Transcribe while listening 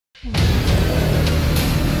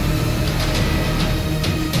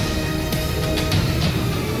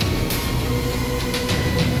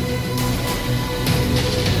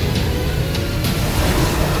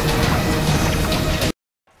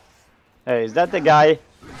Okay, is that the guy?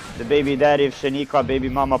 The baby daddy of Shanika, baby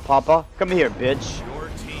mama papa? Come here, bitch.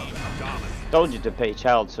 Told you to pay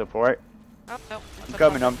child support. Oh, no.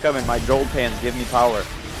 I'm coming. My gold pants give me power.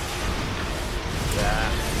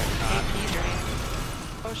 Yeah.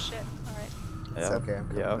 Oh shit, alright. It's okay, I'm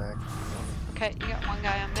coming back. Okay, you got one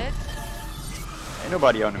guy on mid. Ain't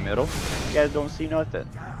nobody on the middle. You guys don't see nothing.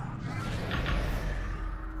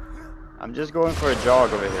 I'm just going for a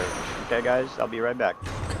jog over here. Okay, guys? I'll be right back.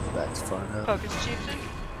 That's fun. Focus chieftain. Is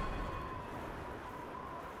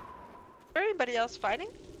there anybody else fighting?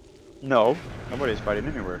 No, nobody's fighting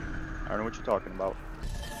anywhere. I don't know what you're talking about.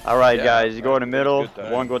 Alright, guys, you go in the middle.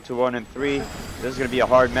 1 go to 1 and 3. This is gonna be a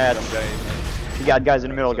hard match. You got guys in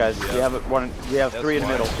the middle, guys. You have one. You have 3 in the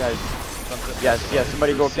middle, guys. Yes, yes.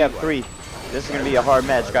 Somebody go cap 3. This is gonna be a hard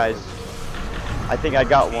match, guys. I think I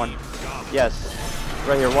got one. Yes,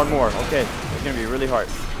 right here. One more. Okay, it's gonna be really hard.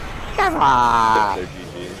 Come on.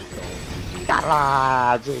 Come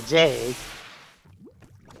on, GG.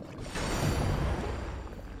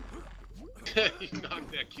 You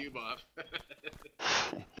knocked that cube off.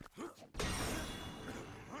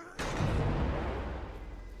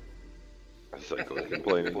 Cycling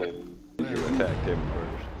complaining. You attacked him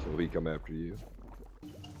first, so he come after you.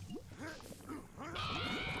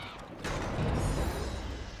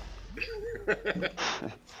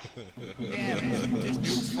 Yeah, man, just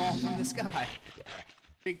dudes fall from the sky.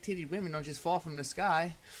 Big titted women don't just fall from the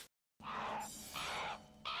sky.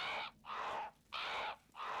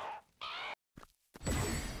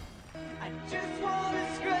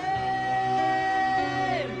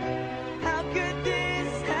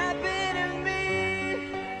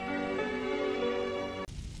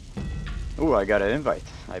 Ooh, I got an invite.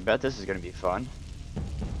 I bet this is gonna be fun.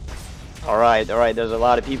 Alright, there's a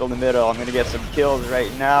lot of people in the middle. I'm gonna get some kills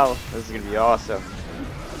right now. This is gonna be awesome.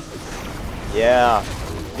 Yeah.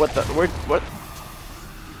 What the, what?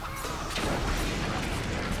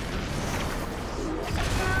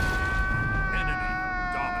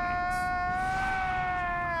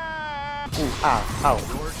 Ooh, ow, ow,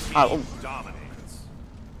 ow. Ooh.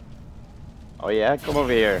 Oh yeah, come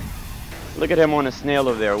over here. Look at him on a snail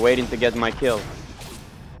over there, waiting to get my kill.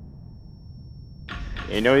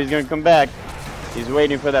 You know he's gonna come back. He's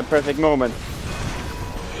waiting for that perfect moment.